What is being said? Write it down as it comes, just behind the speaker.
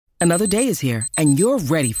Another day is here, and you're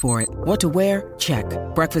ready for it. What to wear? Check.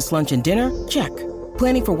 Breakfast, lunch, and dinner? Check.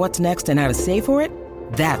 Planning for what's next and how to save for it?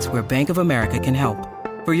 That's where Bank of America can help.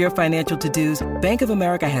 For your financial to-dos, Bank of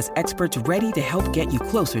America has experts ready to help get you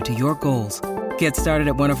closer to your goals. Get started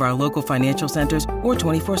at one of our local financial centers or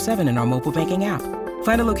 24/7 in our mobile banking app.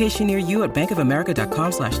 Find a location near you at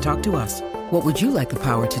bankofamerica.com/talktous. What would you like the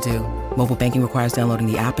power to do? Mobile banking requires downloading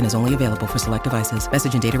the app and is only available for select devices.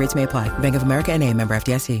 Message and data rates may apply. Bank of America N.A., member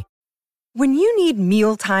FDIC. When you need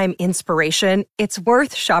mealtime inspiration, it's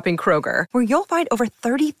worth shopping Kroger, where you'll find over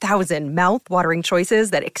 30,000 mouth-watering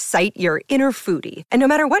choices that excite your inner foodie. And no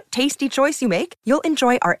matter what tasty choice you make, you'll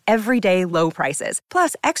enjoy our everyday low prices,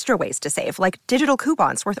 plus extra ways to save, like digital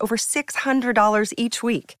coupons worth over $600 each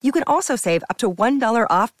week. You can also save up to $1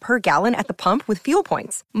 off per gallon at the pump with fuel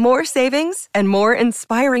points. More savings and more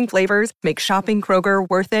inspiring flavors make shopping Kroger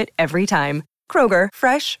worth it every time. Kroger,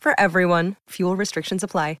 fresh for everyone. Fuel restrictions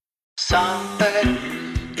apply. Song facts.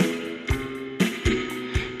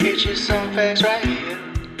 Get your song facts right here.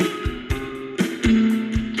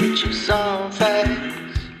 Get your song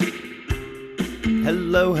facts.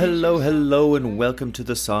 Hello, and welcome to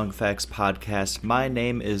the Song Facts Podcast. My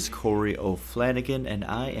name is Corey O'Flanagan, and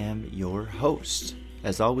I am your host.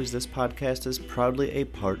 As always, this podcast is proudly a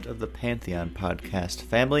part of the Pantheon Podcast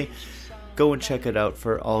family. Go and check it out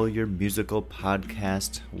for all your musical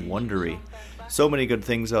podcast wondery. So many good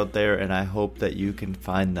things out there, and I hope that you can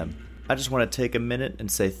find them. I just want to take a minute and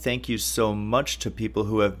say thank you so much to people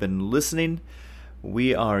who have been listening.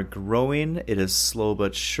 We are growing. It is slow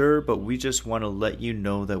but sure, but we just want to let you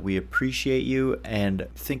know that we appreciate you and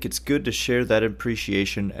think it's good to share that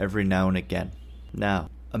appreciation every now and again. Now,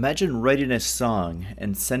 imagine writing a song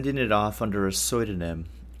and sending it off under a pseudonym,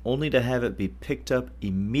 only to have it be picked up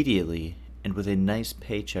immediately and with a nice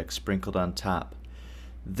paycheck sprinkled on top.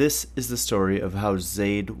 This is the story of how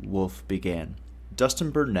Zayde Wolf began.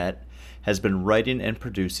 Dustin Burnett has been writing and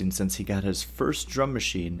producing since he got his first drum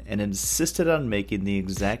machine and insisted on making the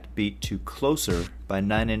exact beat to Closer by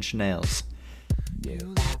Nine Inch Nails. You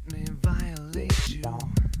let me violate you.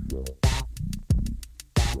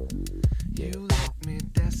 You let me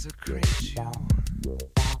desecrate you.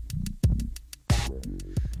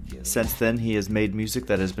 Since then, he has made music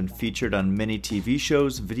that has been featured on many TV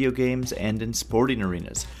shows, video games, and in sporting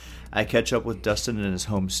arenas. I catch up with Dustin in his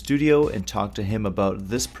home studio and talk to him about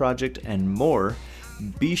this project and more.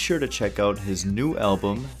 Be sure to check out his new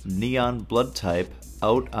album, Neon Blood Type,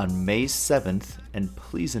 out on May 7th, and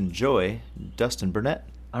please enjoy Dustin Burnett.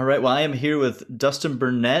 All right, well, I am here with Dustin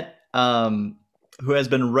Burnett, who has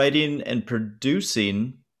been writing and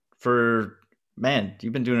producing for... Man,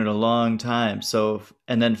 you've been doing it a long time. So,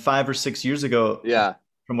 and then 5 or 6 years ago,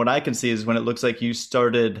 from what I can see, is when it looks like you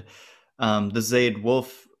started the Zayde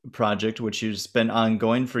Wolf project, which has been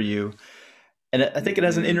ongoing for you. And I think it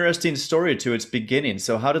has an interesting story to its beginning.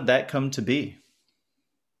 So how did that come to be?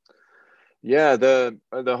 Yeah, the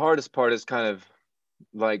hardest part is kind of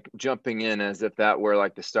like jumping in as if that were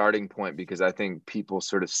like the starting point, because I think people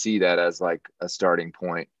sort of see that as like a starting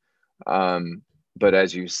point. But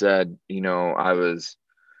as you said, you know, I was,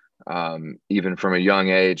 even from a young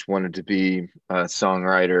age, wanted to be a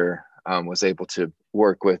songwriter, was able to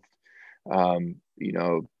work with, you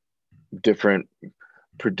know, different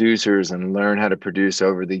producers and learn how to produce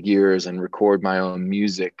over the years and record my own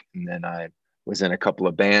music. And then I was in a couple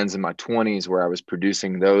of bands in my 20s where I was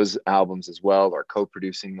producing those albums as well, or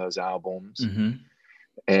co-producing those albums. Mm-hmm.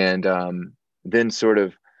 And then sort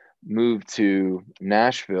of moved to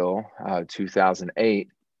Nashville, 2008,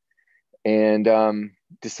 and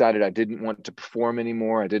decided I didn't want to perform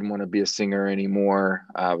anymore. I didn't want to be a singer anymore.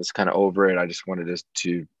 I was kind of over it. I just wanted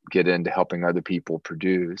to get into helping other people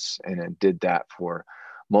produce, and I did that for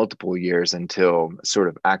multiple years until sort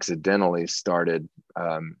of accidentally started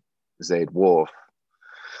Zayde Wolf.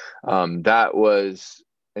 That was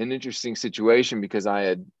an interesting situation because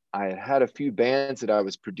I had a few bands that I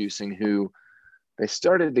was producing who they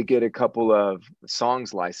started to get a couple of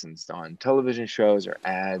songs licensed on television shows or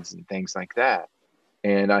ads and things like that.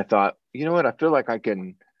 And I thought, you know what, I feel like I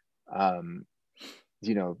can,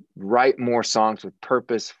 you know, write more songs with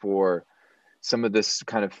purpose for some of this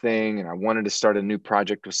kind of thing. And I wanted to start a new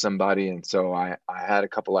project with somebody. And so I had a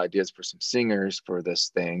couple ideas for some singers for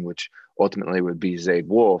this thing, which ultimately would be Zayde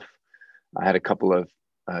Wolf. I had a couple of,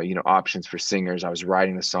 you know, options for singers. I was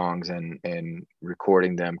writing the songs and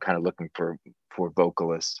recording them, kind of looking for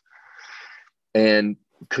vocalists, and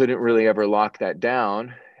couldn't really ever lock that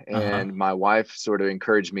down. And my wife sort of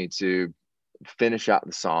encouraged me to finish out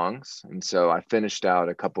the songs. And so I finished out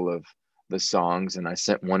a couple of the songs, and I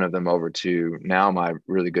sent one of them over to now my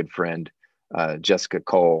really good friend, Jessica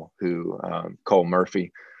Cole, Cole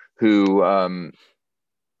Murphy, who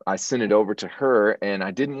I sent it over to her, and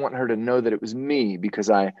I didn't want her to know that it was me because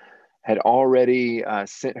I had already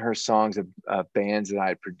sent her songs of bands that I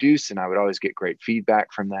had produced, and I would always get great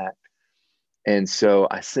feedback from that. And so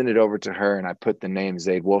I sent it over to her, and I put the name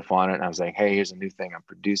Zayde Wolf on it, and I was like, "Hey, here's a new thing I'm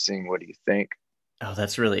producing. What do you think?" Oh,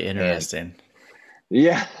 that's really interesting. And,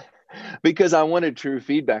 yeah, because I wanted true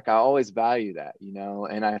feedback. I always value that,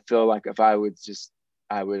 and I feel like if I would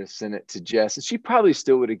have sent it to Jess, and she probably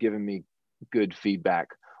still would have given me good feedback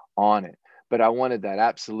on it, but I wanted that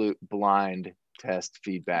absolute blind test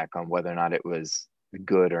feedback on whether or not it was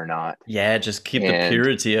good or not. Yeah, just keep the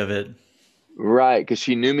purity of it. Right, because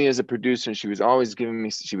she knew me as a producer, and she was always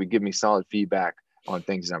she would give me solid feedback on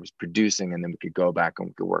things that I was producing, and then we could go back and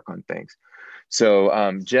we could work on things.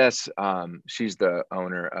 So Jess, she's the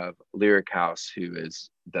owner of Lyric House, who is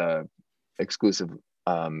the exclusive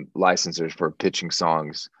licensors for pitching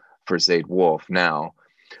songs for Zayde Wolf now.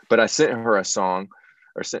 But I sent her a song,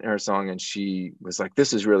 and she was like,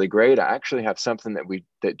 "This is really great. I actually have something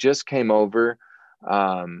that just came over.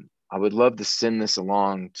 I would love to send this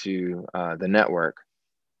along to the network."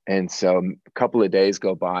 And so a couple of days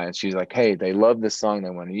go by, and she's like, "Hey, they love this song. They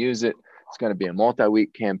want to use it. It's going to be a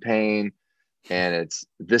multi-week campaign, and it's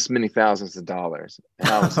this many thousands of dollars." And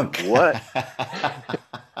I was like, "What?"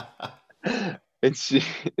 and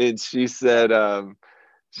she said,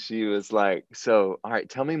 she was like, "So, all right,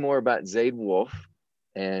 tell me more about Zayde Wolf,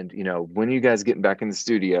 and when are you guys getting back in the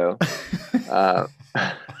studio?"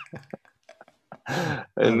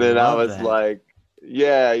 And then I was like,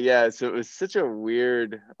 yeah. So it was such a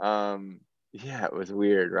weird, it was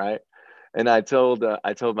weird, right? And I told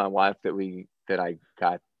my wife that I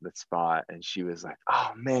got the spot, and she was like,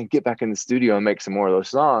 "Oh man, get back in the studio and make some more of those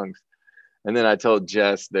songs." And then I told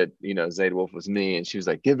Jess that Zayde Wolf was me, and she was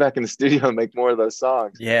like, "Get back in the studio and make more of those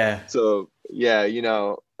songs." Yeah. So yeah,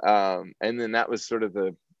 and then that was sort of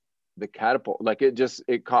the catapult. Like it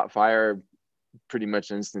caught fire pretty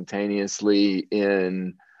much instantaneously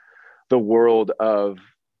in the world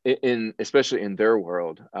especially in their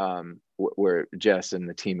world, where Jess and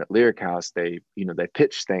the team at Lyric House, they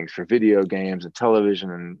pitch things for video games and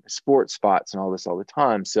television and sports spots and all this all the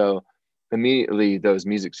time. So immediately those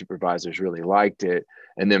music supervisors really liked it.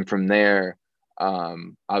 And then from there, I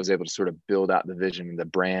was able to sort of build out the vision and the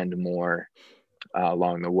brand more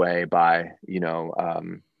along the way by,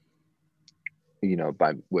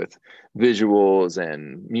 with visuals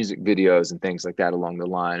and music videos and things like that along the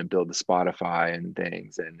line, and build the Spotify and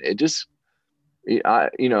things. And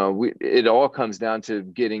it all comes down to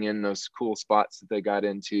getting in those cool spots that they got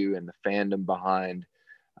into and the fandom behind,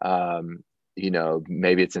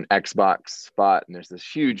 maybe it's an Xbox spot and there's this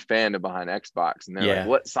huge fandom behind Xbox, and they're like,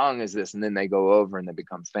 "What song is this?" And then they go over and they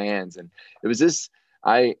become fans. And it was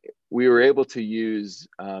we were able to use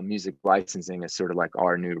music licensing as sort of like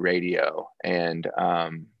our new radio. And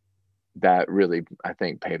that really, I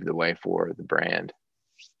think, paved the way for the brand.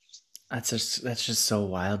 That's just so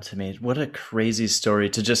wild to me. What a crazy story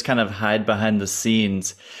to just kind of hide behind the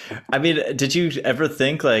scenes. I mean, did you ever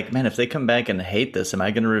think like, man, if they come back and hate this, am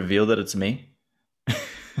I going to reveal that it's me?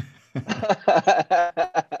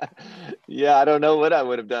 Yeah, I don't know what I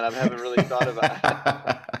would have done. I haven't really thought about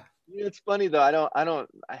it. It's funny though. I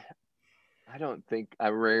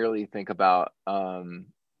rarely think about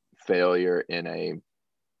failure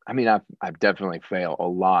I've definitely failed a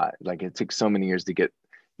lot. Like it took so many years to get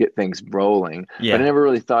things rolling, but I never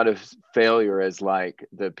really thought of failure as like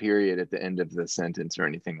the period at the end of the sentence or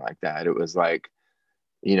anything like that. It was like,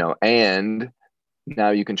 and now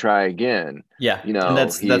you can try again. Yeah. And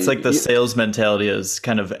that's like the sales mentality is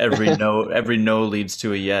kind of every no leads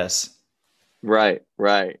to a yes. Right.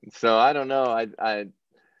 So I don't know.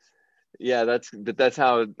 That's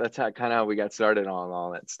how kind of how we got started on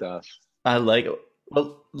all that stuff. I like it.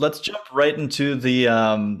 Well, let's jump right into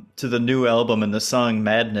the new album and the song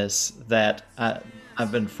Madness that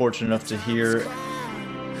I've been fortunate enough to hear.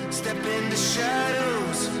 Step in the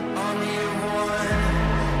shadows, only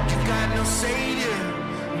one. You got no savior,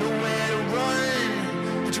 nowhere to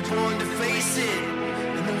run, but you're born to face it,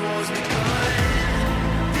 and the war's begun.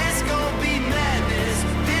 This gon' be madness,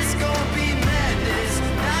 this gon' be madness,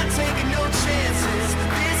 not taking no chances.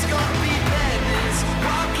 This gon' be madness,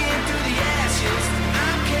 walking through the ashes,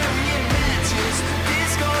 I'm carrying matches.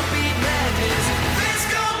 This gon' be madness, this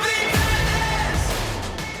gon' be madness.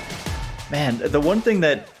 Man, the one thing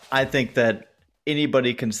that I think that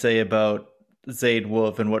anybody can say about Zayde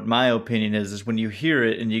Wolf, and what my opinion is when you hear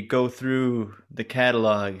it and you go through the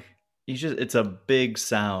catalog, it's a big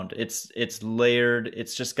sound. It's layered.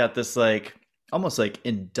 It's just got this like almost like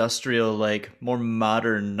industrial, like more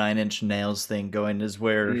modern Nine Inch Nails thing going is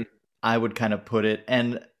where Mm. I would kind of put it.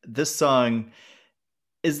 And this song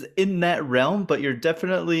is in that realm, but you're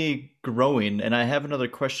definitely growing. And I have another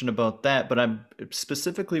question about that, but I'm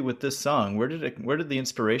specifically with this song. Where did the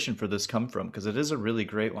inspiration for this come from? Because it is a really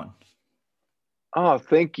great one. Oh,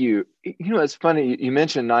 thank you. You know, it's funny. You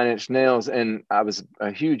mentioned Nine Inch Nails, and I was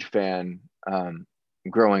a huge fan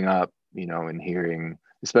growing up, you know, and hearing,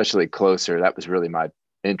 especially Closer. That was really my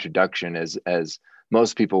introduction, as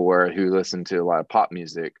most people were who listened to a lot of pop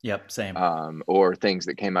music, Yep, same. or things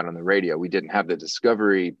that came out on the radio. We didn't have the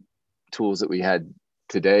discovery tools that we had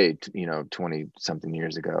today, you know, 20 something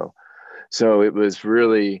years ago. So it was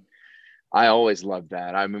really, I always loved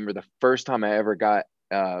that. I remember the first time I ever got,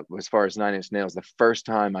 as far as Nine Inch Nails, the first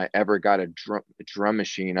time I ever got a drum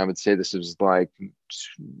machine, I would say this was like,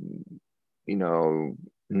 you know,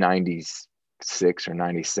 96 or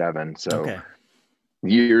 97. So Okay.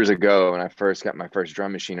 years ago, when I first got my first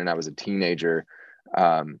drum machine and I was a teenager,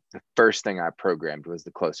 the first thing I programmed was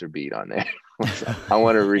the Closer beat on there. I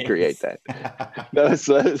want to recreate that.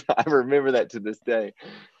 I remember that to this day.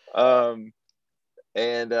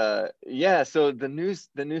 Yeah, so the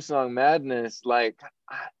new song Madness, like,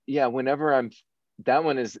 yeah, whenever that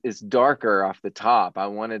one is darker off the top. I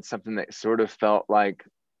wanted something that sort of felt like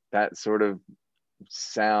that sort of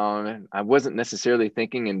sound. I wasn't necessarily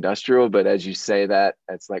thinking industrial, but as you say that,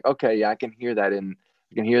 it's like, okay, yeah, I can hear that in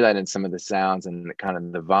some of the sounds and kind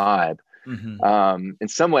of the vibe. Mm-hmm. In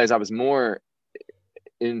some ways I was more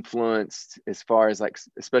influenced as far as like,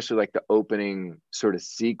 especially like the opening sort of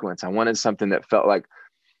sequence. I wanted something that felt like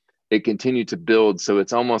it continued to build. So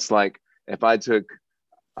it's almost like if I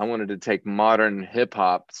wanted to take modern hip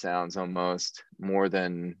hop sounds almost more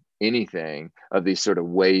than anything of these sort of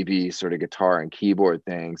wavy sort of guitar and keyboard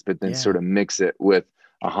things, but then sort of mix it with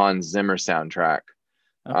a Hans Zimmer soundtrack.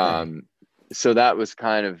 Okay. So that was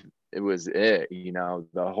kind of, you know,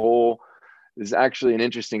 there's actually an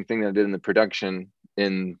interesting thing that I did in the production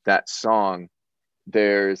in that song.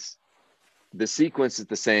 There's the sequence is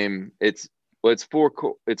the same. It's four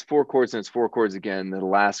chords and it's four chords again. The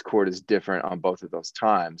last chord is different on both of those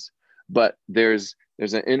times, but there's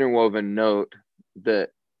an interwoven note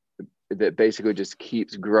that basically just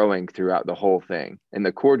keeps growing throughout the whole thing. And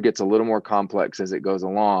the chord gets a little more complex as it goes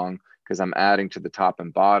along because I'm adding to the top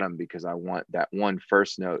and bottom because I want that one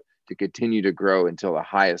first note to continue to grow until the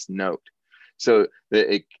highest note. So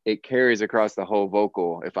that it carries across the whole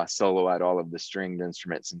vocal if I solo out all of the stringed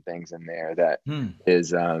instruments and things in there. That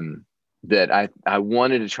is that I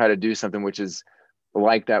wanted to try to do something which is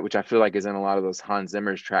like that, which I feel like is in a lot of those Hans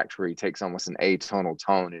Zimmer's tracks where he takes almost an atonal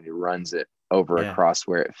tone and he runs it over across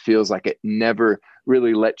where it feels like it never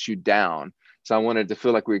really lets you down. So I wanted to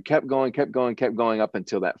feel like we kept going up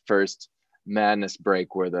until that first Madness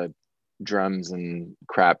break where the drums and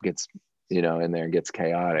crap gets, you know, in there and gets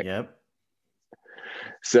chaotic. Yep.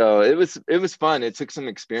 So it was fun. It took some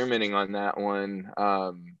experimenting on that one.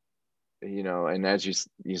 You know, and as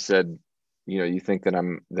you said, you know, you think that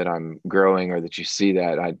I'm growing or that you see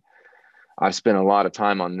that I've spent a lot of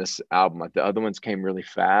time on this album. Like the other ones came really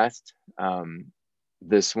fast.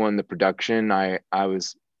 This one, the production, I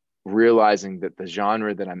was realizing that the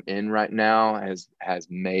genre that I'm in right now has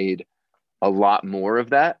made a lot more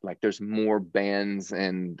of that. Like there's more bands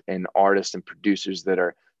and artists and producers that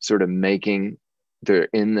are sort of they're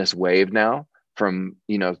in this wave now from,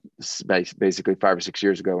 you know, basically 5 or 6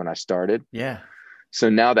 years ago when I started. Yeah. So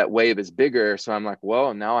now that wave is bigger. So I'm like,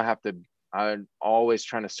 well, now I'm always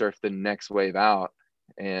trying to surf the next wave out.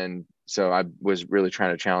 And so I was really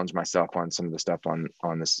trying to challenge myself on some of the stuff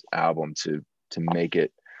on this album to make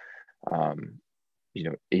it, you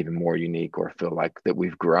know, even more unique or feel like that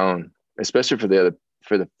we've grown, especially for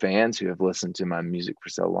the fans who have listened to my music for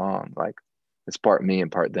so long. Like it's part me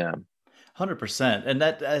and part them. 100%. And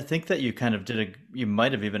that, I think that you kind of you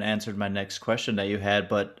might have even answered my next question that you had,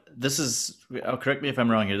 but this is, correct me if I'm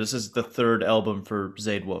wrong here, this is the third album for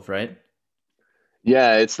Zaidwolf, right?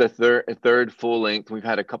 Yeah, it's the third full length. We've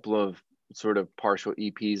had a couple of sort of partial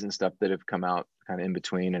EPs and stuff that have come out kind of in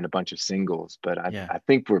between and a bunch of singles, but I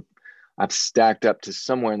think I've stacked up to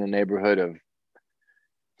somewhere in the neighborhood of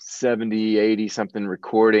 70, 80 something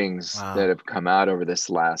recordings that have come out over this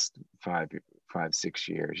last 5-6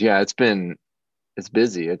 years. Yeah, it's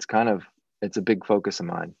busy. It's a big focus of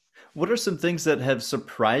mine. What are some things that have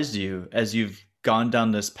surprised you as you've gone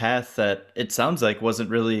down this path that it sounds like wasn't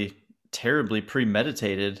really terribly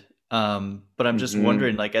premeditated? But I'm just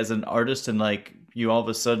wondering, like, as an artist and like you all of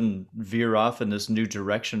a sudden veer off in this new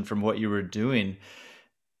direction from what you were doing,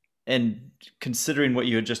 and considering what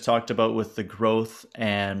you had just talked about with the growth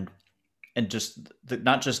and and just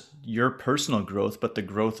not just your personal growth, but the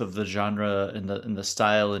growth of the genre and the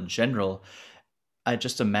style in general. I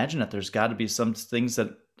just imagine that there's got to be some things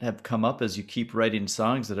that have come up as you keep writing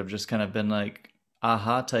songs that have just kind of been like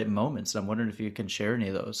aha type moments. I'm wondering if you can share any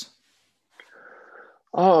of those.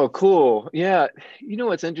 Oh, cool. Yeah. You know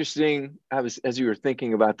what's interesting? As you were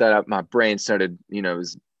thinking about that, my brain started,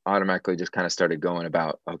 was automatically just kind of started going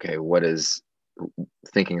about, okay, what is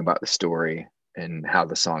thinking about the story and how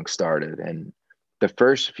the song started. And the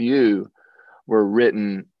first few were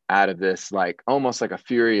written out of this, like almost like a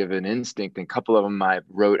fury of an instinct. And a couple of them I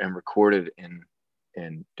wrote and recorded in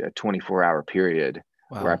a 24-hour period.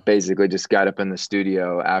 Wow. Where I basically just got up in the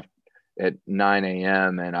studio at 9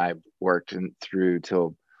 a.m. and I worked through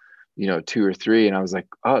till 2 or 3, and I was like,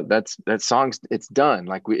 oh, that song's, it's done.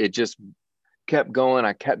 Like it just kept going.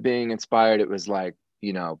 I kept being inspired. It was like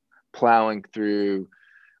plowing through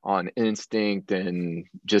on instinct and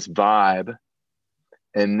just vibe.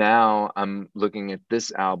 And now I'm looking at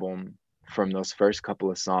this album from those first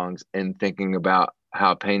couple of songs and thinking about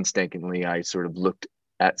how painstakingly I sort of looked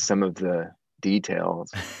at some of the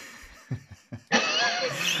details.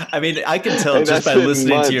 I mean, I can tell just by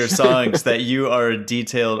listening to your songs that you are a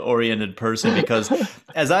detailed oriented person, because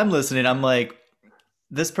as I'm listening, I'm like,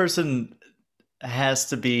 this person has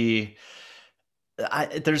to be,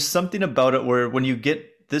 there's something about it where when you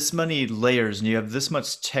get this many layers and you have this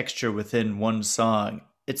much texture within one song,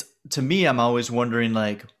 it's, to me, I'm always wondering,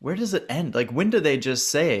 like, where does it end? Like, when do they just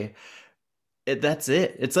say, that's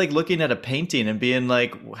it? It's like looking at a painting and being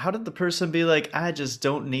like, how did the person be like, I just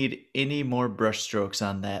don't need any more brush strokes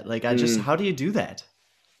on that? Like, how do you do that?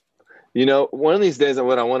 One of these days,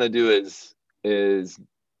 what I want to do is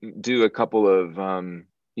do a couple of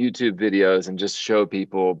YouTube videos and just show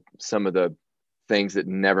people some of the things that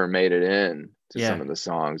never made it in to some of the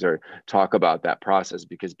songs, or talk about that process,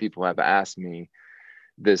 because people have asked me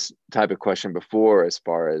this type of question before, as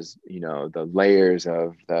far as the layers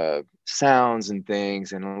of the sounds and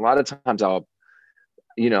things. And a lot of times I'll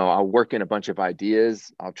work in a bunch of ideas,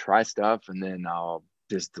 I'll try stuff, and then I'll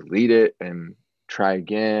just delete it and try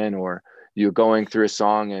again. Or you're going through a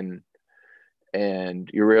song and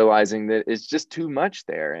you're realizing that it's just too much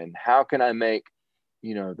there, and how can I make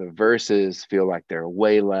the verses feel like they're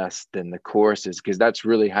way less than the choruses, because that's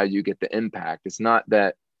really how you get the impact. It's not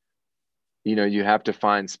that you have to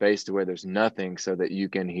find space to where there's nothing so that you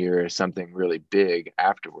can hear something really big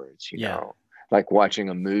afterwards, like watching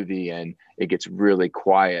a movie and it gets really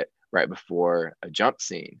quiet right before a jump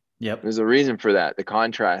scene. Yep. There's a reason for that. The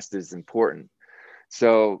contrast is important.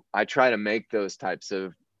 So I try to make those types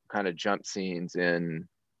of kind of jump scenes in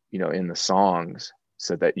the songs,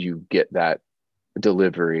 so that you get that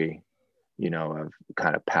delivery, of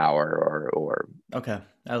kind of power or. Okay.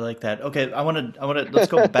 I like that. Okay. I want to,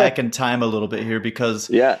 let's go back in time a little bit here,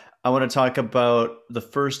 because I want to talk about the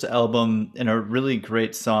first album and a really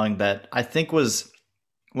great song that I think was,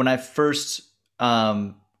 when I first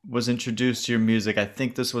was introduced to your music, I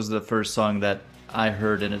think this was the first song that I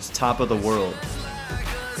heard, and it's Top of the World.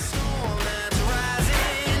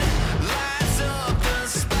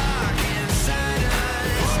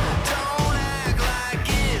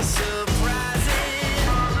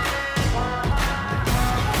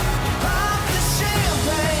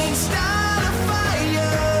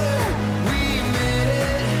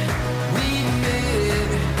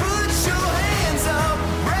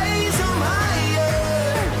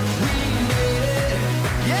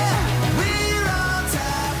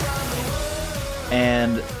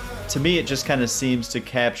 And to me, it just kind of seems to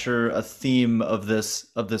capture a theme of this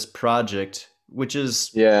project, which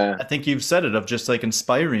is, I think you've said it, of just like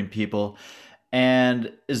inspiring people.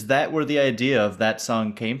 And is that where the idea of that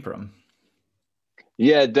song came from?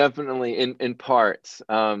 Yeah, definitely. In parts.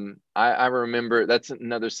 I remember, that's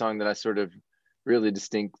another song that I sort of really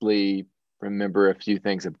distinctly remember a few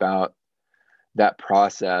things about that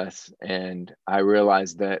process. And I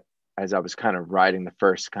realized that as I was kind of writing the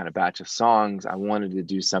first kind of batch of songs, I wanted to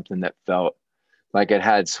do something that felt like it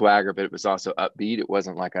had swagger, but it was also upbeat. It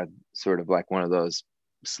wasn't like a sort of like one of those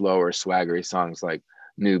slower, swaggery songs like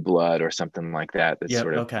New Blood or something like that. That's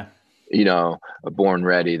sort of, a Born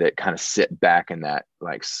Ready, that kind of sit back in that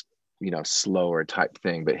like, slower type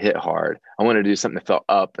thing, but hit hard. I wanted to do something that felt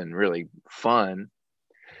up and really fun.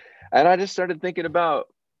 And I just started thinking about,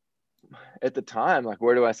 at the time, like,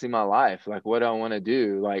 where do I see my life? Like, what do I want to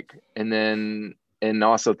do? Like, and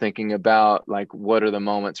also thinking about like, what are the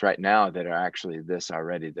moments right now that are actually this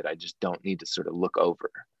already that I just don't need to sort of look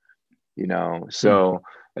over, So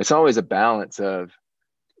it's always a balance of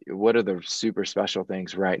what are the super special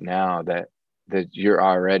things right now that you're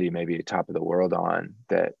already maybe top of the world on,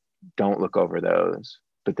 that don't look over those,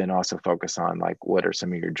 but then also focus on like what are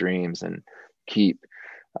some of your dreams, and keep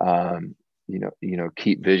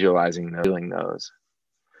keep visualizing those, feeling those.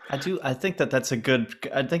 I think that that's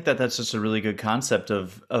just a really good concept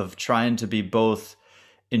of trying to be both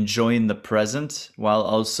enjoying the present while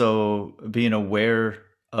also being aware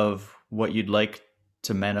of what you'd like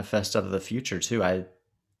to manifest out of the future too.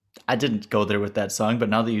 I didn't go there with that song, but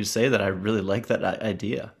now that you say that, I really like that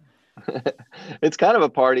idea. It's kind of a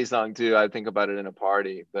party song too. I think about it in a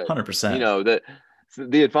party, but 100%.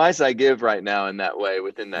 The advice I give right now in that way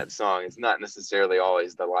within that song is not necessarily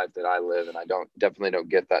always the life that I live, and I definitely don't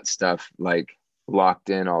get that stuff like locked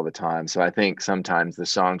in all the time. So I think sometimes the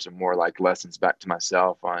songs are more like lessons back to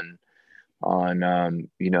myself on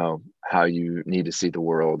how you need to see the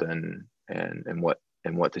world and what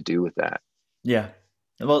to do with that. Yeah.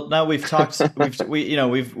 Well, now we've talked.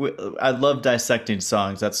 I love dissecting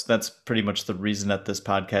songs. That's pretty much the reason that this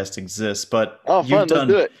podcast exists. But fun, let's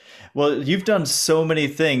do it. Well, you've done so many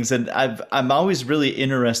things, and I'm always really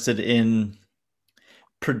interested in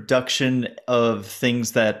production of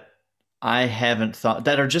things that I haven't thought,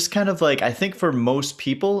 that are just kind of like, I think for most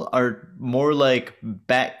people are more like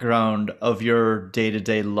background of your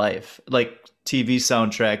day-to-day life, like TV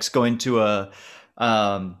soundtracks, going to a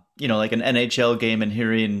like an NHL game and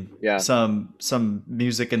hearing some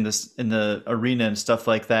music in the arena and stuff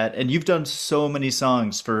like that. And you've done so many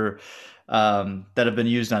songs for that have been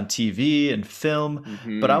used on TV and film.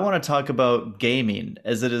 Mm-hmm. But I want to talk about gaming,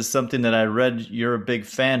 as it is something that I read you're a big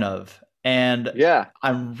fan of. And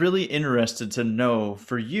I'm really interested to know,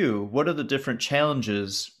 for you, what are the different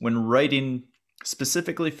challenges when writing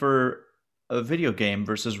specifically for a video game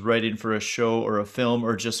versus writing for a show or a film,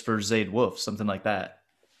 or just for Zayd Wolf, something like that?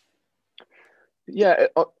 Yeah,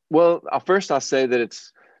 well, first I'll say that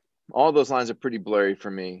it's all those lines are pretty blurry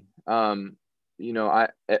for me. I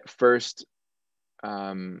at first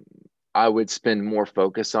I would spend more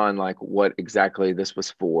focus on like what exactly this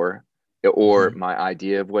was for, or mm-hmm. my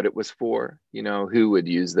idea of what it was for, who would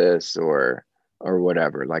use this or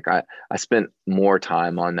whatever. Like I spent more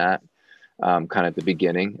time on that kind of at the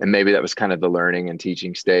beginning, and maybe that was kind of the learning and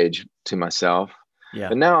teaching stage to myself. Yeah.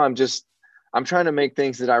 But now I'm trying to make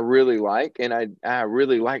things that I really like, and I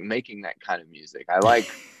really like making that kind of music. I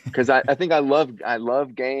like, because I think I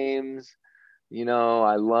love games,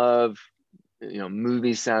 I love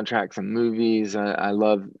movie soundtracks and movies. I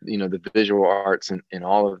love the visual arts in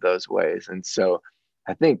all of those ways, and so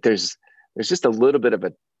I think there's just a little bit of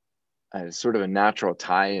a sort of a natural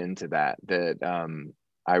tie into that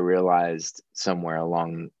I realized somewhere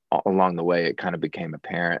along the way. It kind of became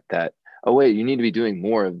apparent that, oh wait, you need to be doing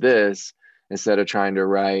more of this, instead of trying to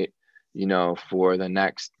write, for the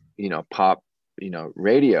next, pop,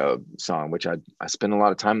 radio song, which I spent a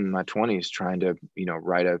lot of time in my 20s trying to,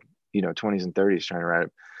 write 20s and 30s trying to write,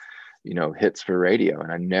 hits for radio.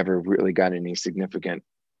 And I never really got any significant,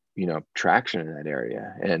 traction in that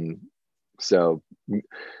area. And so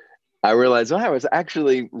I realized, I was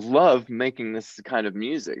actually love making this kind of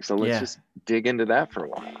music. So let's just dig into that for a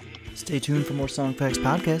while. Stay tuned for more Song Facts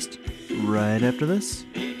podcast right after this.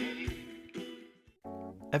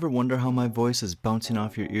 Ever wonder how my voice is bouncing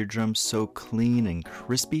off your eardrums so clean and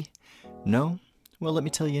crispy? No? Well, let me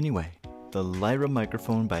tell you anyway. The Lyra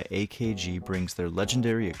microphone by AKG brings their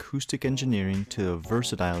legendary acoustic engineering to a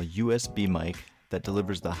versatile USB mic that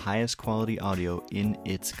delivers the highest quality audio in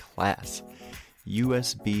its class.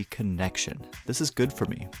 USB connection. This is good for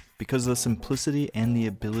me because of the simplicity and the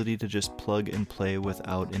ability to just plug and play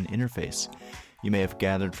without an interface. You may have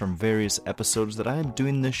gathered from various episodes that I am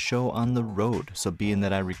doing this show on the road, so being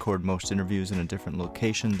that I record most interviews in a different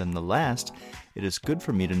location than the last, it is good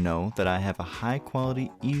for me to know that I have a high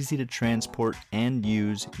quality, easy to transport and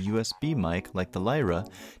use USB mic like the Lyra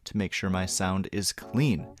to make sure my sound is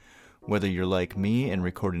clean. Whether you're like me and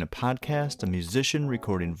recording a podcast, a musician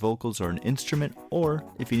recording vocals or an instrument, or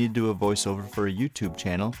if you need to do a voiceover for a YouTube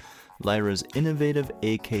channel, Lyra's innovative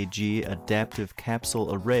AKG adaptive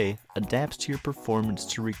capsule array adapts to your performance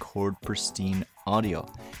to record pristine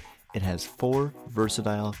audio. It has 4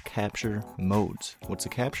 versatile capture modes. What's a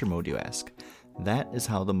capture mode, you ask? That is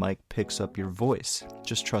how the mic picks up your voice.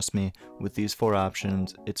 Just trust me, with these 4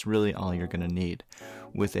 options, it's really all you're going to need.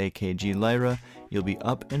 With AKG Lyra, you'll be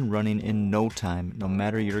up and running in no time, no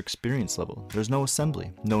matter your experience level. There's no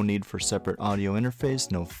assembly, no need for separate audio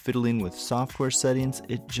interface, no fiddling with software settings.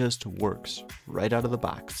 It just works right out of the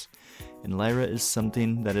box. And Lyra is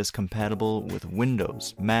something that is compatible with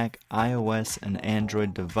Windows, Mac, iOS, and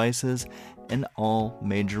Android devices, and all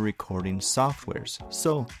major recording softwares.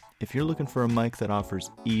 So, if you're looking for a mic that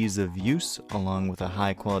offers ease of use along with a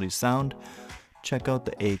high quality sound, check out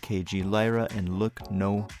the AKG Lyra and look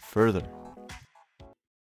no further.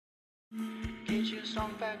 Get your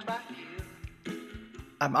song facts right here.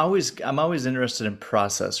 I'm always interested in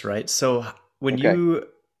process, right? So when Okay.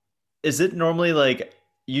 is it normally like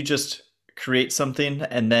you just create something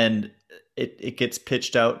and then it gets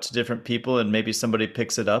pitched out to different people and maybe somebody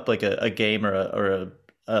picks it up like a game or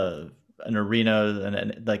an arena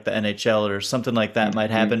and like the NHL or something like that might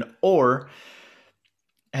Mhm. happen? Or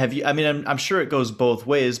have you, I mean, I'm sure it goes both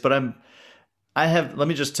ways, but let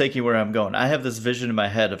me just take you where I'm going. I have this vision in my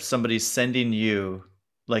head of somebody sending you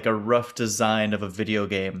like a rough design of a video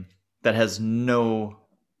game that has nothing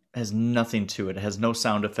to it. It has no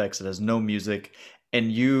sound effects, it has no music,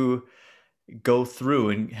 and you go through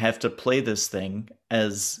and have to play this thing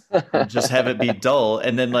as and just have it be dull,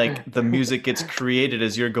 and then like the music gets created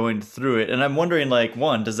as you're going through it. And I'm wondering, like,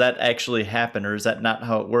 one, does that actually happen or is that not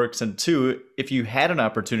how it works? And two, if you had an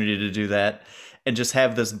opportunity to do that and just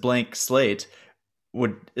have this blank slate,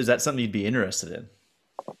 is that something you'd be interested in?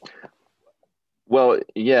 Well,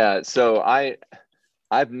 yeah. So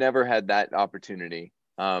I've never had that opportunity.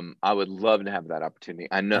 I would love to have that opportunity.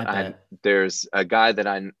 I know I bet. there's a guy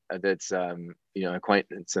that's an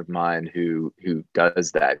acquaintance of mine who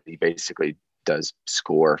does that. He basically does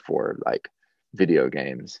score for like video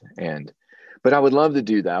games, but I would love to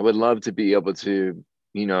do that. I would love to be able to,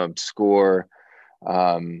 score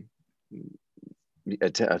um, a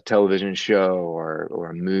television show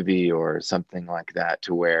or a movie or something like that,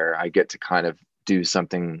 to where I get to kind of do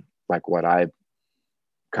something like what I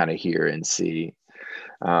kind of hear and see.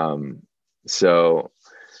 Um, so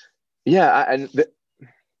yeah,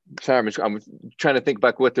 sorry, I'm trying to think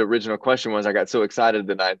back what the original question was. I got so excited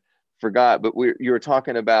that I forgot. But you were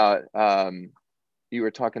talking about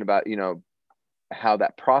how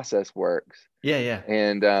that process works, Yeah, yeah.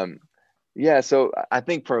 and yeah. So I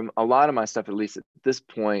think from a lot of my stuff, at least at this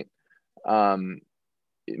point, um,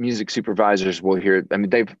 music supervisors will hear. I mean,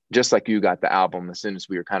 they've just like you got the album as soon as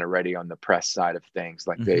we were kind of ready on the press side of things.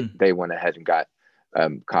 Like Hmm. they went ahead and got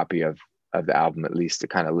copy of the album at least to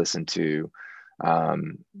kind of listen to.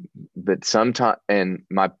 Um, but sometimes and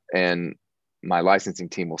my licensing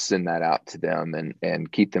team will send that out to them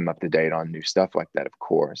and keep them up to date on new stuff like that, of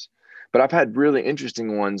course. But I've had really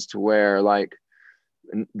interesting ones to where like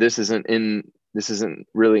this isn't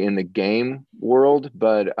really in the game world,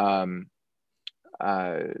 but uh,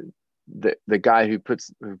 the guy who put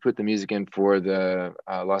the music in for the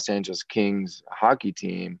Los Angeles Kings hockey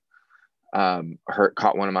team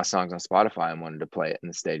caught one of my songs on Spotify and wanted to play it in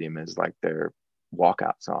the stadium as like their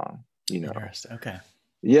walkout song, Interesting. Okay.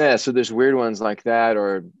 Yeah, so there's weird ones like that,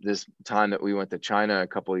 or this time that we went to China a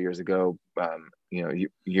couple of years ago,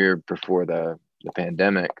 year before the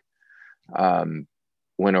pandemic, um,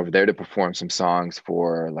 went over there to perform some songs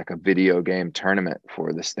for like a video game tournament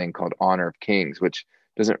for this thing called Honor of Kings, which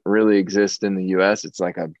doesn't really exist in the US. It's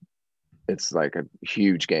like a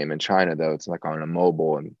huge game in China though. It's like on a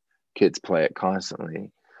mobile and kids play it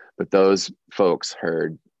constantly. But those folks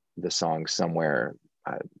heard the song somewhere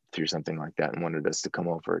through something like that and wanted us to come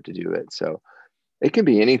over to do it. So it can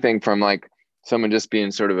be anything from like someone just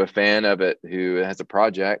being sort of a fan of it who has a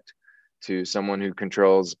project to someone who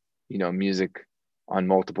controls, music on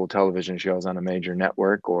multiple television shows on a major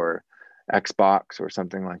network or Xbox or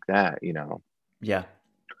something like that. Yeah.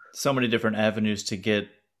 So many different avenues to get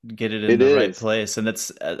it in It the right is. place. And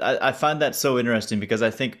I find that so interesting because I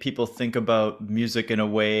think people think about music in a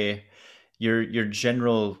way, your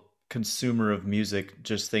general consumer of music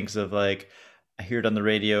just thinks of like, I hear it on the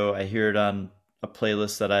radio, I hear it on a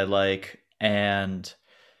playlist that I like, and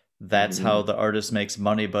that's how Mhm. the artist makes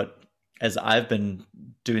money. But as I've been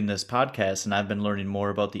doing this podcast and I've been learning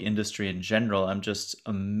more about the industry in general, I'm just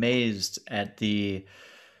amazed at the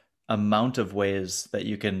amount of ways that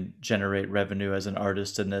you can generate revenue as an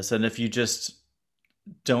artist in this. And if you just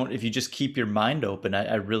keep your mind open,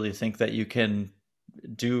 I really think that you can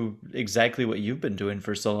do exactly what you've been doing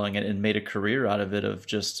for so long and made a career out of it,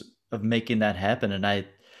 of making that happen. And I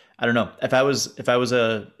don't know, if I was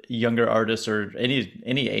a younger artist or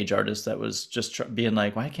any age artist that was just being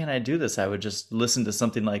like, why can't I do this? I would just listen to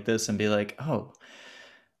something like this and be like, oh,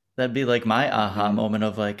 that'd be like my aha Mhm. moment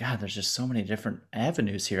of like, God, there's just so many different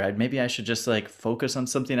avenues here. Maybe I should just like focus on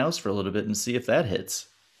something else for a little bit and see if that hits.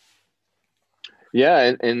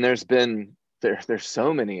 Yeah, and there's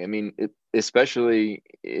so many. I mean, especially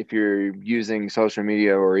if you're using social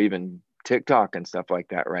media or even TikTok and stuff like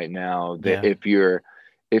that right now, that Yeah.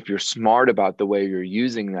 if you're smart about the way you're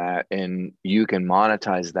using that and you can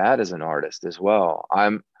monetize that as an artist as well.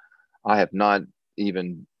 I have not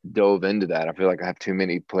even dove into that. I feel like I have too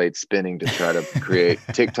many plates spinning to try to create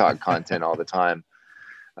TikTok content all the time.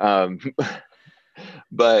 Um,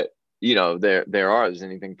 but there's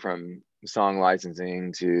anything from song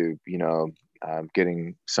licensing to,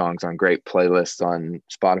 getting songs on great playlists on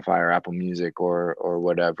Spotify or Apple Music or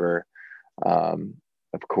whatever.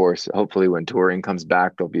 Of course, hopefully when touring comes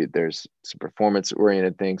back, there's some performance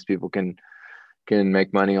oriented things people can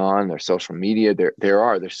make money on. There's social media.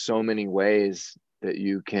 There's so many ways that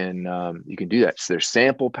you can do that. So there's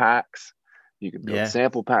sample packs. You can build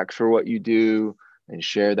sample packs for what you do and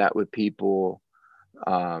share that with people.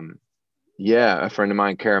 A friend of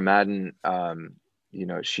mine, Kara Madden,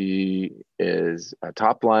 she is a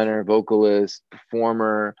top liner, vocalist,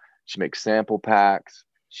 performer. She makes sample packs.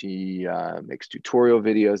 She makes tutorial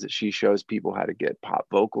videos that she shows people how to get pop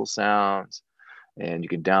vocal sounds, and you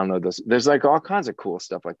can download those. There's like all kinds of cool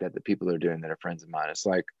stuff like that people are doing that are friends of mine. It's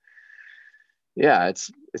like, yeah,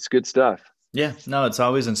 it's good stuff. Yeah, no, it's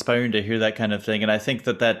always inspiring to hear that kind of thing. And I think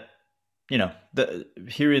that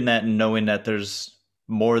hearing that and knowing that there's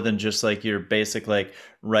more than just like your basic, like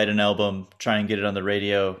write an album, try and get it on the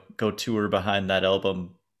radio, go tour behind that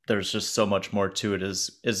album. There's just so much more to it.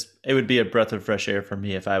 It would be a breath of fresh air for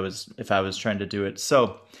me if I was trying to do it.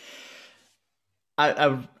 So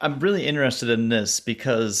I'm really interested in this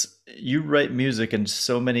because you write music in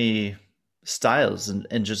so many styles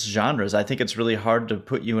and just genres. I think it's really hard to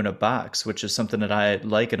put you in a box, which is something that I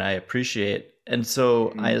like and I appreciate. And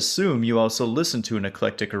so I assume you also listen to an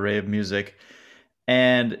eclectic array of music.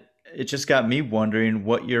 And it just got me wondering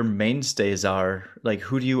what your mainstays are. Like,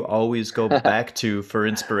 who do you always go back to for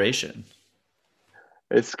inspiration?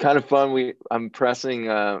 It's kind of fun. I'm pressing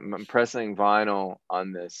vinyl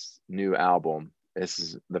on this new album. This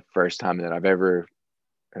is the first time that I've ever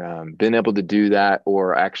been able to do that,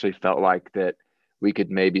 or actually felt like that we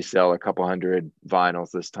could maybe sell a couple hundred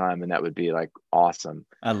vinyls this time, and that would be like awesome.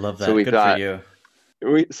 I love that. So Good for you.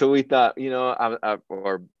 We thought,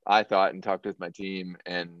 I thought and talked with my team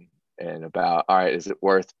and about, all right, is it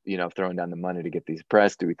worth, throwing down the money to get these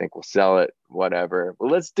pressed? Do we think we'll sell it? Whatever. Well,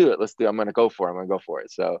 let's do it. I'm going to go for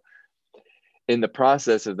it. So in the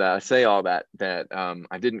process of that, I say all that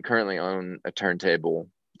I didn't currently own a turntable.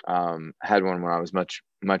 Had one when I was much,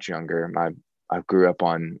 much younger. I grew up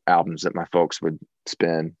on albums that my folks would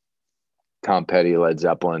spin, Tom Petty, Led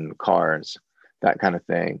Zeppelin, Cars, that kind of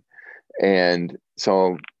thing. And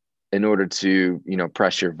so in order to,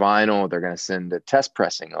 press your vinyl, they're going to send a test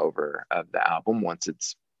pressing over of the album once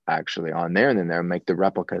it's actually on there. And then they'll make the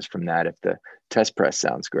replicas from that if the test press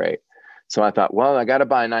sounds great. So I thought, well, I got to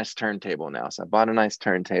buy a nice turntable now. So I bought a nice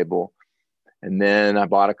turntable, and then I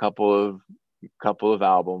bought a couple of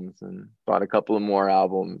albums and bought a couple of more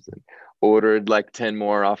albums and ordered like 10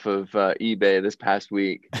 more off of eBay this past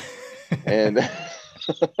week. And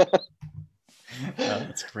oh,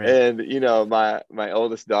 that's great. And my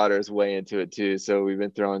oldest daughter is way into it too, so we've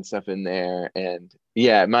been throwing stuff in there. And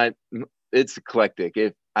yeah, it's eclectic.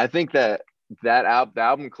 I think the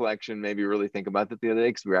album collection made me really think about that the other day,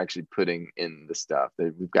 because we're actually putting in the stuff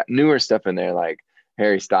that we've got newer stuff in there, like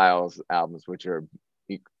Harry Styles albums, which are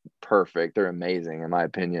perfect. They're amazing in my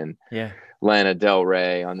opinion. Yeah. Lana Del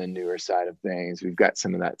Rey on the newer side of things. We've got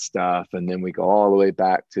some of that stuff, and then we go all the way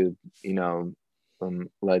back to from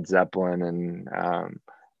Led Zeppelin and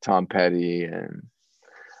Tom Petty and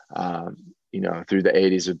through the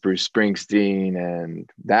 80s with Bruce Springsteen and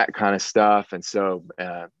that kind of stuff. And so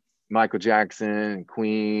Michael Jackson and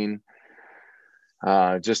Queen,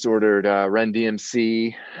 just ordered Run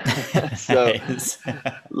DMC. So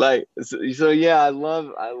yeah, I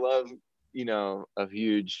love a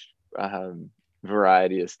huge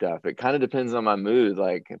variety of stuff. It kind of depends on my mood.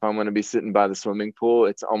 Like if I'm going to be sitting by the swimming pool,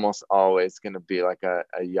 it's almost always going to be like a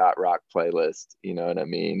yacht rock playlist. You know what I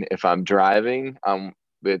mean? If I'm driving,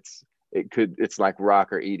 it's like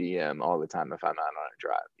rock or EDM all the time if I'm out on a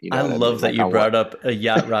drive. I love that you brought up a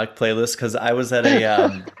yacht rock playlist, because I was at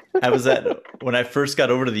when I first got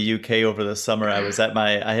over to the UK over the summer, I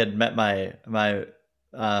had met my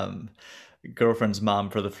girlfriend's mom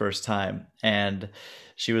for the first time, and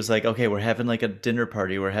she was like, okay, we're having like a dinner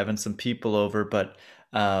party, we're having some people over, but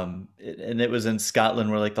and it was in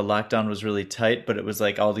Scotland where like the lockdown was really tight, but it was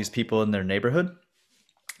like all these people in their neighborhood.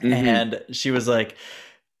 Mm-hmm. And she was like,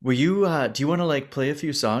 do you want to like play a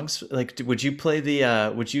few songs? Like, would you play do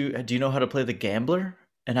you know how to play The Gambler?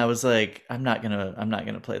 And I was like, I'm not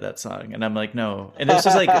gonna play that song. And I'm like, no. And it was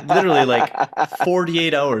just like literally like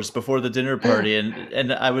 48 hours before the dinner party.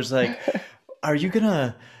 And I was like, are you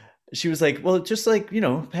gonna? She was like, well, just like,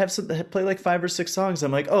 play like 5 or 6 songs.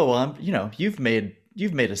 I'm like, oh, well, you've made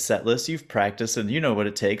you've made a set list, you've practiced, and you know what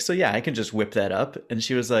it takes. So yeah, I can just whip that up. And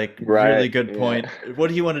she was like, really Right. good Yeah. point. What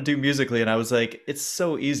do you want to do musically? And I was like, it's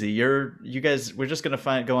so easy. You guys, we're just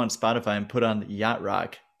gonna go on Spotify and put on Yacht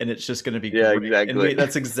Rock, and it's just gonna be Yeah, great. And exactly.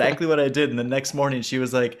 that's exactly what I did. And the next morning, she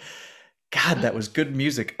was like, God, that was good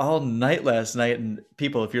music all night last night. And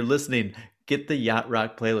people, if you're listening, get the Yacht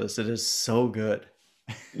Rock playlist. It is so good.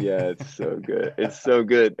 Yeah, it's so good. It's so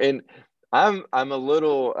good. And I'm a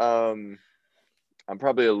little I'm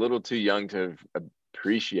probably a little too young to have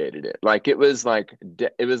appreciated it. Like it was like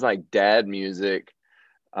dad music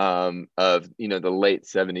of, you know, the late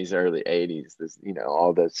 70s, early 80s. This, you know,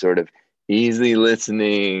 all the sort of easy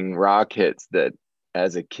listening rock hits that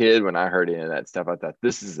as a kid, when I heard any of that stuff, I thought,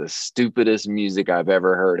 this is the stupidest music I've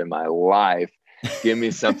ever heard in my life. Give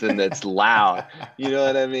me something that's loud. You know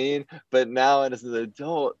what I mean? But now as an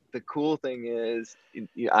adult, the cool thing is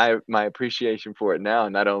my appreciation for it now,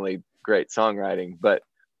 not only great songwriting, but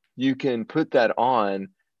you can put that on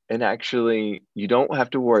and actually you don't have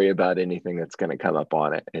to worry about anything that's going to come up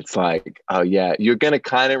on it. It's like, oh yeah, you're going to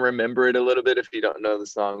kind of remember it a little bit if you don't know the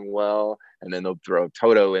song well, and then they'll throw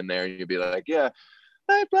Toto in there and you'll be like, yeah,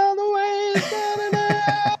 I blow the waves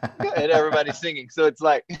down and everybody's singing. So it's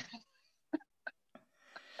like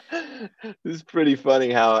it's pretty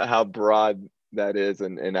funny how broad that is,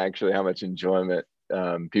 and actually how much enjoyment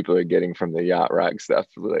people are getting from the yacht rock stuff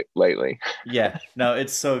lately. Yeah, no,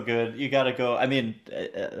 it's so good. You got to go. I mean,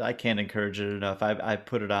 I can't encourage it enough. I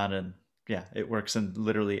put it on and yeah, it works in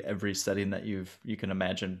literally every setting that you can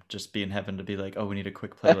imagine. Just be in heaven to be like, oh, we need a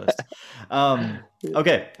quick playlist.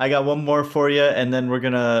 Okay, I got one more for you, and then we're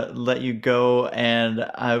gonna let you go. And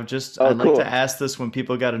Oh, I'd like to cool. ask this when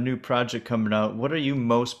people got a new project coming out. What are you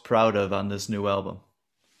most proud of on this new album?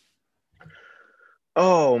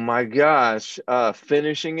 Oh my gosh,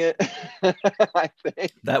 finishing it. I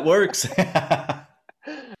think That works.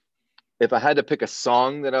 if I had to pick a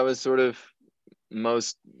song that I was sort of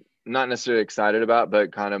most not necessarily excited about,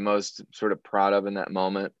 but kind of most sort of proud of in that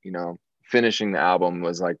moment, you know, finishing the album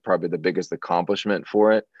was like probably the biggest accomplishment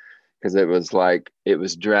for it, because it was like it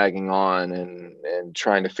was dragging on and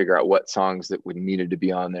trying to figure out what songs that would needed to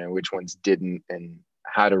be on there, which ones didn't, and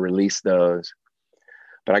how to release those.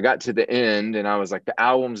 But I got to the end and I was like, the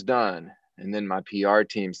album's done. And then my PR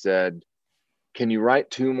team said, can you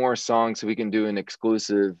write two more songs so we can do an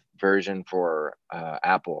exclusive version for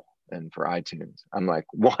Apple and for iTunes? I'm like,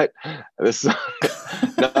 what? This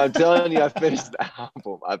no, I'm telling you, I finished the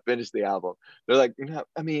album. I finished the album. They're like, no,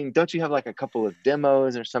 I mean, don't you have like a couple of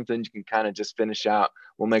demos or something you can kind of just finish out?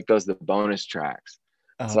 We'll make those the bonus tracks.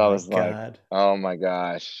 Oh So I my was like, God. oh my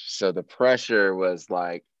gosh. So the pressure was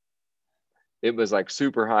like, it was like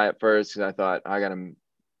super high at first because I thought I gotta,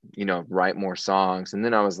 you know, write more songs. And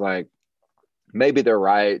then I was like, maybe they're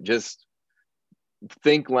right. Just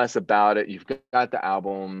think less about it. You've got the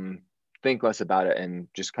album, think less about it and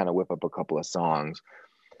just kind of whip up a couple of songs.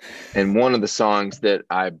 And one of the songs that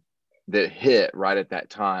hit right at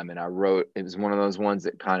that time, and I wrote, it was one of those ones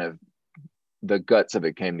that kind of the guts of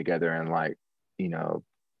it came together and like, you know,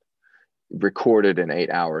 recorded in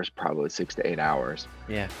 8 hours, probably 6 to 8 hours,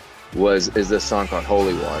 Yeah. is this song called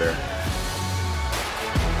Holy Water.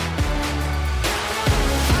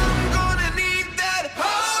 I'm gonna need that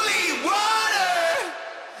holy water.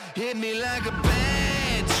 Hit me like a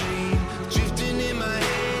bad dream, drifting in my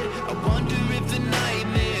head. I wonder if the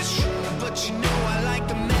nightmare's true, but you know I like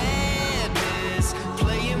the madness,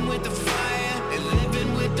 playing with the fire and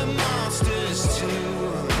living with the monsters too.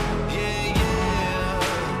 Yeah,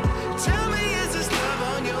 yeah. Tell me, is this love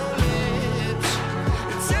on your lips?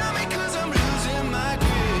 Tell me, 'cause I'm losing my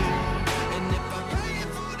grip. And if I'm praying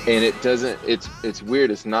for the And it doesn't, it's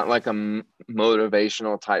weird. It's not like a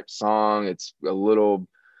motivational type song. It's a little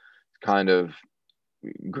kind of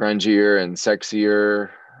grungier and sexier,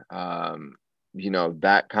 you know,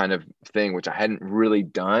 that kind of thing, which I hadn't really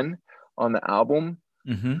done on the album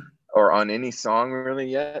Mm-hmm. or on any song really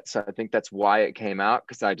yet. So I think that's why it came out,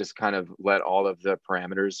 because I just kind of let all of the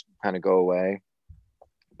parameters kind of go away.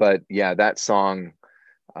 But yeah, that song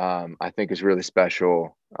I think is really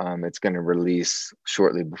special. It's going to release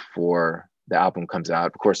shortly before the album comes out.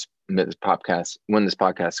 Of course, when this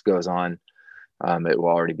podcast goes on, it will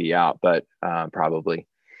already be out, but probably.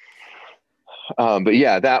 But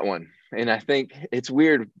yeah, that one. And I think it's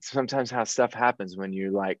weird sometimes how stuff happens when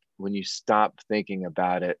you stop thinking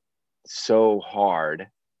about it so hard,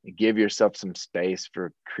 give yourself some space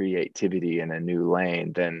for creativity in a new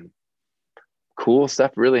lane, then cool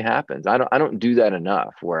stuff really happens. I don't do that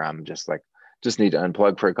enough, where I'm just like, just need to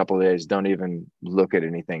unplug for a couple of days, don't even look at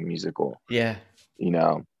anything musical, Yeah. you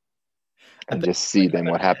know. and just see then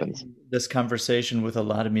what happens. This conversation with a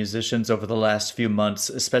lot of musicians over the last few months,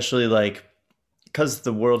 especially like because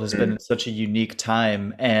the world has been in such a unique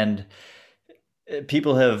time, and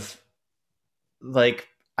people have like,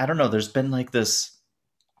 I don't know, there's been like this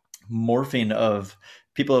morphing of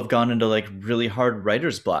people have gone into like really hard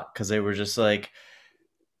writer's block because they were just like,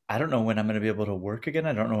 I don't know when I'm going to be able to work again.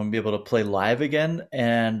 I don't know when I'm going to be able to play live again.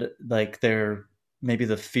 And like they're maybe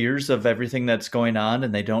the fears of everything that's going on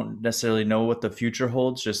and they don't necessarily know what the future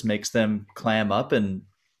holds just makes them clam up. And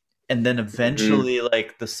then eventually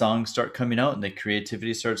like the songs start coming out and the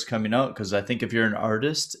creativity starts coming out. Cause I think if you're an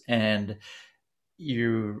artist and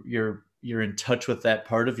you're in touch with that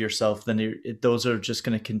part of yourself, then those are just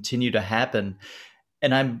going to continue to happen.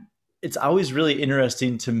 And it's always really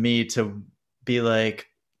interesting to me to be like,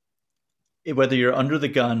 whether you're under the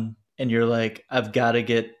gun and you're like, I've got to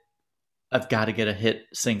get a hit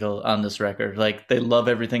single on this record. Like they love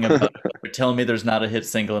everything about it. They're telling me there's not a hit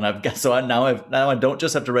single, and now I don't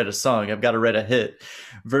just have to write a song. I've got to write a hit,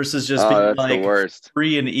 versus just being like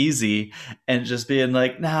free and easy and just being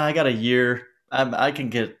like, nah, I got a year. I can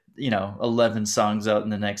get 11 songs out in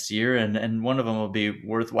the next year, and one of them will be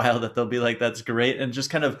worthwhile. That they'll be like, that's great, and just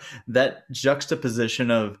kind of that juxtaposition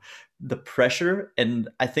of the pressure. And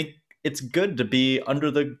I think it's good to be under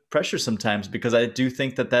the pressure sometimes, because I do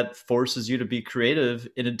think that forces you to be creative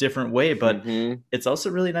in a different way. But it's also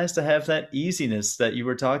really nice to have that easiness that you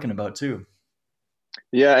were talking about too.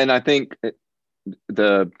 Yeah. And I think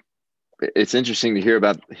it's interesting to hear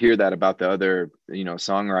that about the other,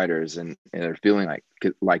 songwriters and they're feeling like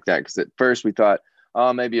that. Cause at first we thought,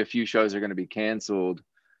 oh, maybe a few shows are going to be canceled.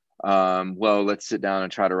 Well, let's sit down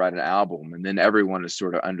and try to write an album. And then everyone is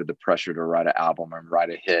sort of under the pressure to write an album and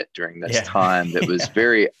write a hit during this time that was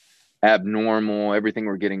very abnormal. Everything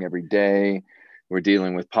we're getting every day, we're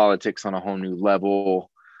dealing with politics on a whole new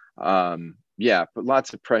level. But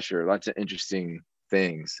lots of pressure, lots of interesting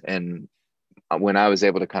things. And when I was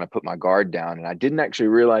able to kind of put my guard down, and I didn't actually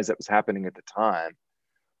realize that was happening at the time,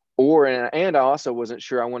 and I also wasn't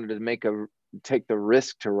sure I wanted to take the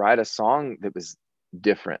risk to write a song that was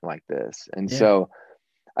different like this. And so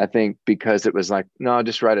I think because it was like, no,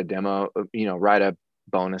 just write a demo, write a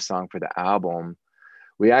bonus song for the album.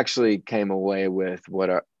 We actually came away with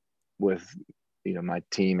my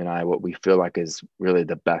team and I, what we feel like is really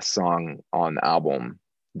the best song on the album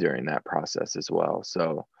during that process as well.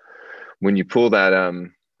 So when you pull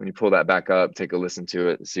that back up, take a listen to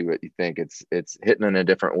it and see what you think. It's hitting in a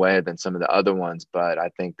different way than some of the other ones, but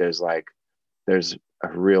I think there's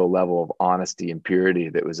a real level of honesty and purity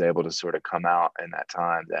that was able to sort of come out in that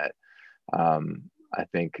time that I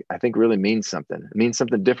think really means something. It means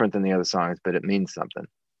something different than the other songs, but it means something.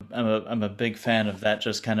 I'm a big fan of that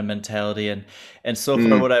just kind of mentality, and so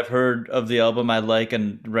far what I've heard of the album I like,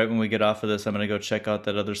 and right when we get off of this I'm going to go check out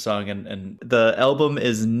that other song, and the album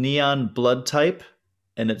is Neon Blood Type,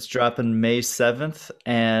 and it's dropping May 7th,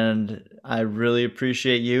 and I really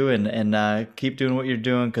appreciate you and keep doing what you're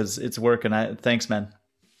doing because it's working. Thanks, man.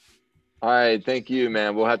 All right, thank you,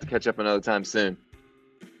 man. We'll have to catch up another time soon.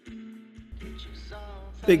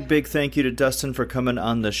 Big thank you to Dustin for coming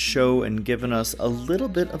on the show and giving us a little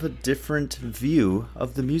bit of a different view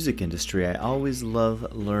of the music industry. I always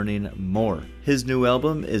love learning more. His new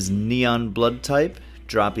album is Neon Blood Type,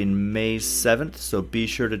 dropping May 7th, so be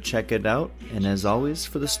sure to check it out. And as always,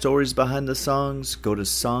 for the stories behind the songs, go to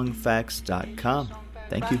songfacts.com.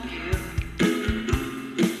 Thank you.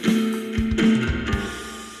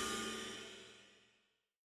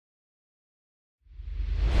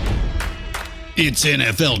 It's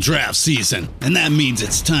NFL draft season, and that means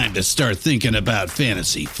it's time to start thinking about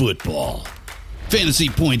fantasy football.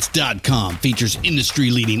 FantasyPoints.com features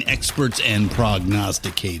industry-leading experts and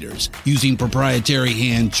prognosticators using proprietary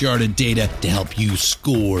hand-charted data to help you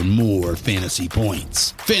score more fantasy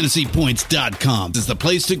points. FantasyPoints.com is the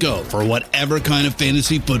place to go for whatever kind of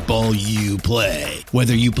fantasy football you play.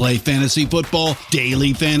 Whether you play fantasy football,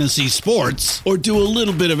 daily fantasy sports, or do a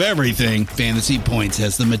little bit of everything, Fantasy Points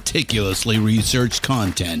has the meticulously researched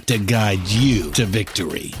content to guide you to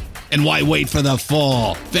victory. And why wait for the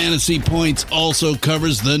fall? Fantasy Points also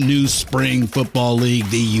covers the new spring football league,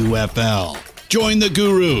 the UFL. Join the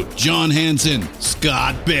guru, John Hansen,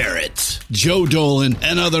 Scott Barrett, Joe Dolan,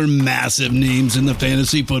 and other massive names in the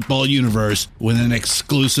fantasy football universe with an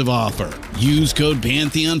exclusive offer. Use code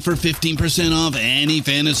Pantheon for 15% off any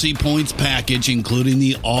Fantasy Points package, including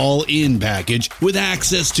the all-in package, with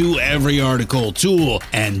access to every article, tool,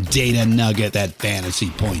 and data nugget that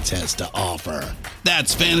Fantasy Points has to offer.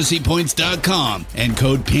 That's FantasyPoints.com and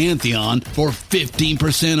code Pantheon for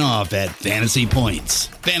 15% off at Fantasy Points.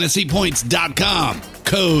 FantasyPoints.com.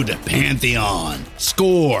 Code Pantheon.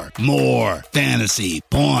 Score more fantasy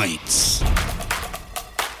points.